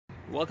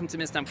Welcome to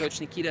Miss I'm Coach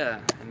Nikita,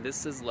 and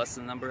this is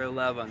lesson number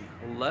 11.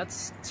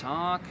 Let's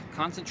talk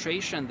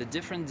concentration, the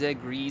different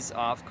degrees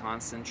of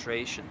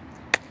concentration.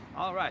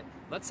 All right,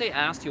 let's say I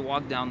asked you to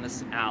walk down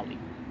this alley.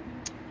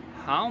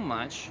 How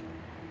much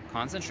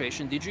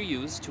concentration did you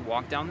use to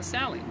walk down this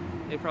alley?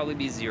 It'd probably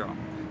be 0.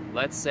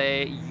 Let's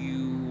say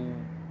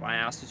I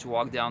asked you to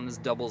walk down this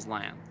doubles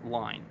line.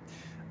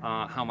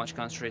 How much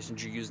concentration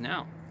did you use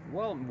now?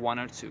 Well, 1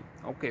 or 2.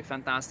 Okay,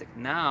 fantastic.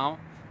 Now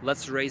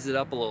let's raise it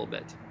up a little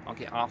bit.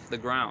 Okay, off the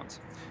ground.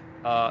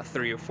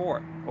 3 or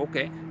 4.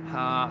 Okay,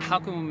 how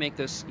can we make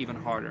this even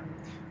harder?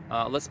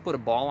 Let's put a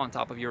ball on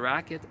top of your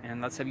racket and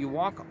let's have you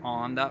walk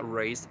on that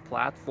raised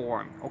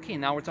platform. Okay,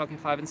 now we're talking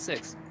 5 and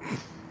 6.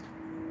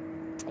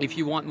 If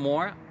you want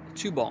more,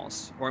 2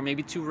 balls or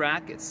maybe 2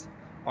 rackets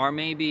or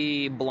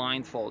maybe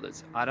blindfolded.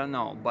 I don't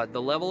know, but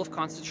the level of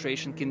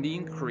concentration can be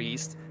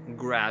increased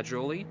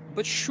gradually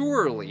but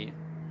surely,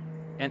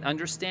 and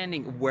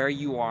understanding where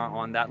you are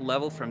on that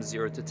level from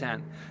 0 to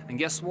 10. And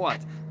guess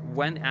what?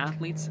 When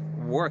athletes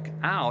work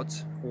out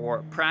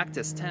or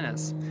practice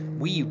tennis,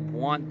 we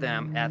want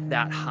them at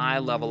that high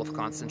level of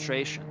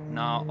concentration.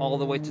 Now, all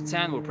the way to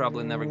 10, we're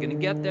probably never going to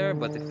get there,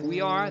 but if we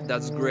are,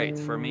 that's great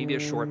for maybe a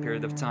short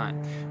period of time.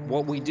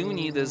 What we do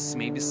need is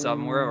maybe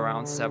somewhere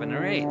around 7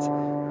 or 8,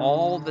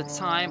 all the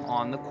time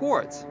on the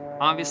court.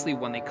 Obviously,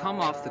 when they come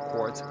off the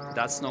court,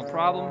 that's no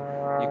problem.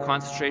 Your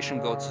concentration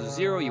goes to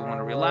 0, you want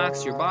to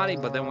relax your body,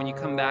 but then when you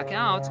come back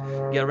out,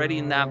 get ready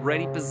in that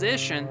ready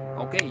position,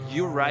 okay,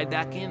 you're right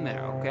back in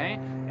there, okay?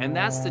 And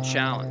that's the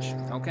challenge,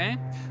 okay?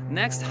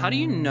 Next, how do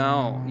you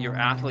know your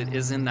athlete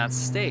is in that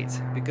state?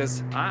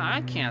 Because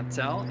I can't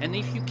tell, and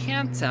if you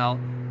can't tell,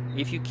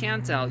 you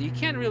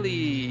can't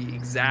really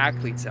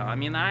exactly tell. I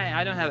mean,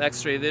 I don't have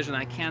x-ray vision.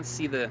 I can't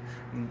see the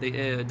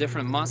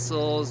different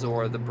muscles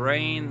or the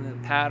brain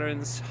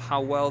patterns,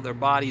 how well their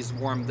body's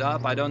warmed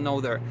up. I don't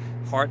know their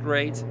heart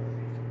rate,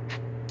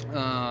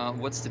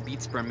 what's the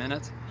beats per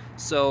minute.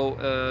 So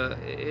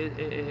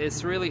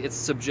it's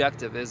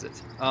subjective, is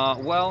it?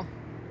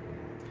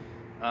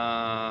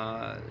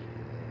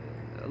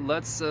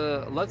 Let's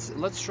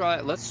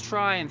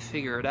try and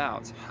figure it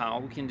out how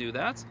we can do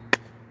that.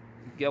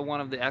 Get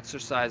one of the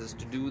exercises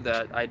to do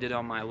that I did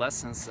on my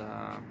lessons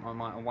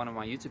on one of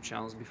my YouTube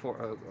channels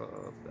before,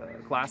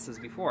 classes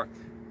before.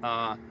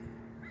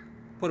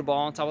 Put a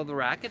ball on top of the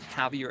racket,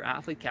 have your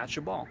athlete catch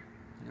a ball.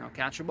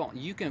 Catch a ball.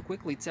 You can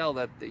quickly tell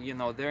that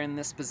they're in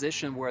this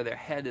position where their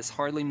head is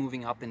hardly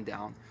moving up and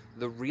down.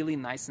 They're really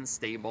nice and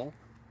stable,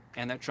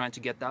 and they're trying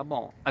to get that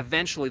ball.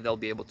 Eventually, they'll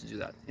be able to do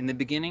that. In the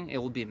beginning, it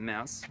will be a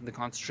mess. The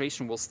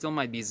concentration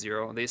might be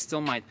 0. They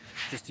still might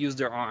just use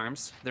their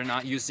arms. They're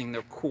not using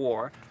their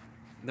core.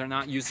 They're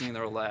not using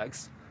their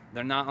legs.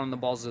 They're not on the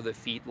balls of their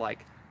feet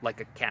like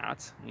a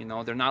cat.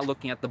 They're not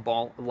looking at the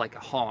ball like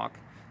a hawk.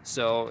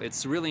 So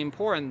it's really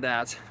important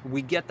that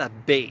we get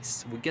that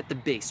base. We get the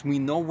base. We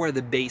know where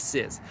the base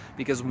is.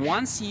 Because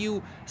once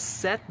you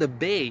set the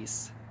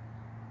base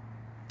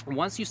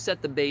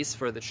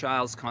for the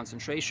child's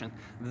concentration,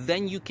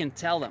 then you can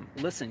tell them,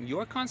 listen,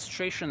 your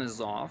concentration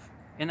is off,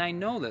 and I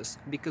know this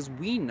because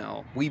we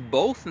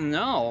both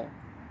know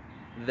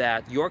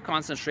that your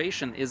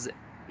concentration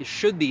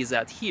should be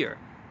at here,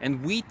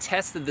 and we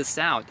tested this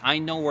out. I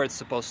know where it's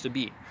supposed to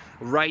be.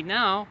 Right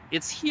now,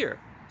 it's here.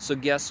 So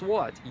guess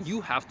what?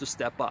 You have to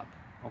step up.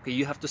 Okay,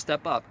 you have to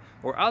step up,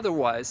 or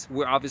otherwise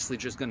we're obviously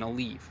just gonna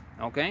leave.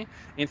 Okay,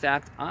 in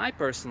fact, I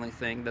personally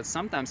think that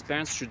sometimes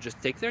parents should just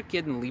take their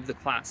kid and leave the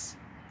class.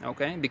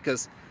 Okay,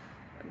 because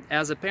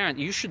as a parent,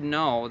 you should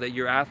know that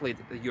your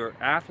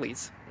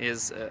athletes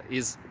is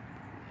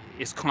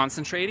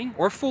concentrating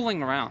or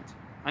fooling around.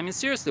 I mean,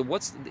 seriously,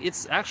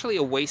 it's actually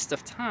a waste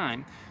of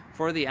time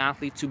for the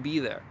athlete to be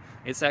there.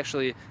 It's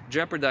actually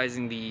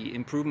jeopardizing the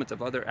improvement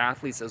of other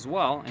athletes as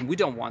well, and we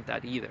don't want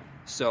that either.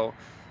 So,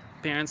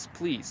 parents,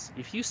 please,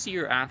 if you see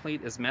your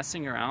athlete is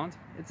messing around,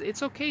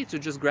 it's okay to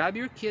just grab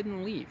your kid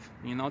and leave.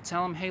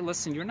 Tell them, hey,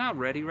 listen, you're not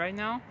ready right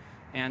now,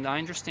 and I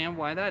understand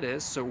why that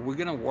is, so we're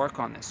going to work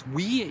on this.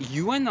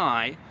 You and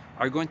I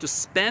are going to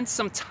spend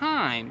some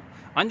time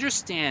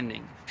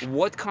understanding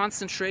what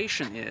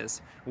concentration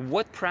is,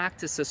 what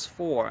practice is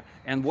for,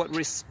 and what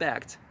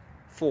respect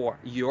for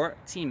your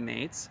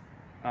teammates,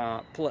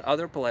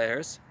 other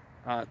players,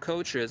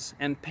 coaches,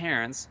 and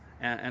parents,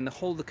 and the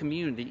whole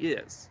community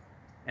is.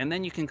 And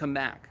then you can come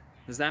back.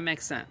 Does that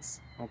make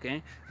sense?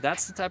 Okay?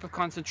 That's the type of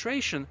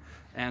concentration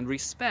and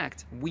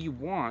respect we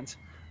want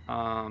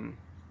on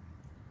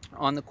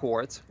the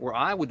court, or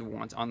I would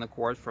want on the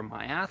court from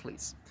my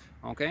athletes.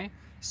 Okay?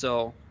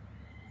 So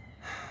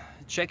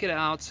check it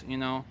out,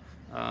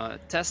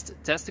 test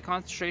the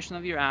concentration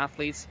of your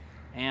athletes,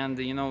 and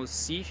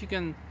see if you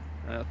can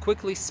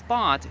quickly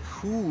spot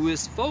who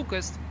is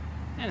focused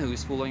and who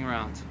is fooling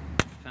around.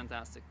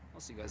 Fantastic.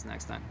 I'll see you guys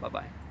next time.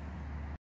 Bye-bye.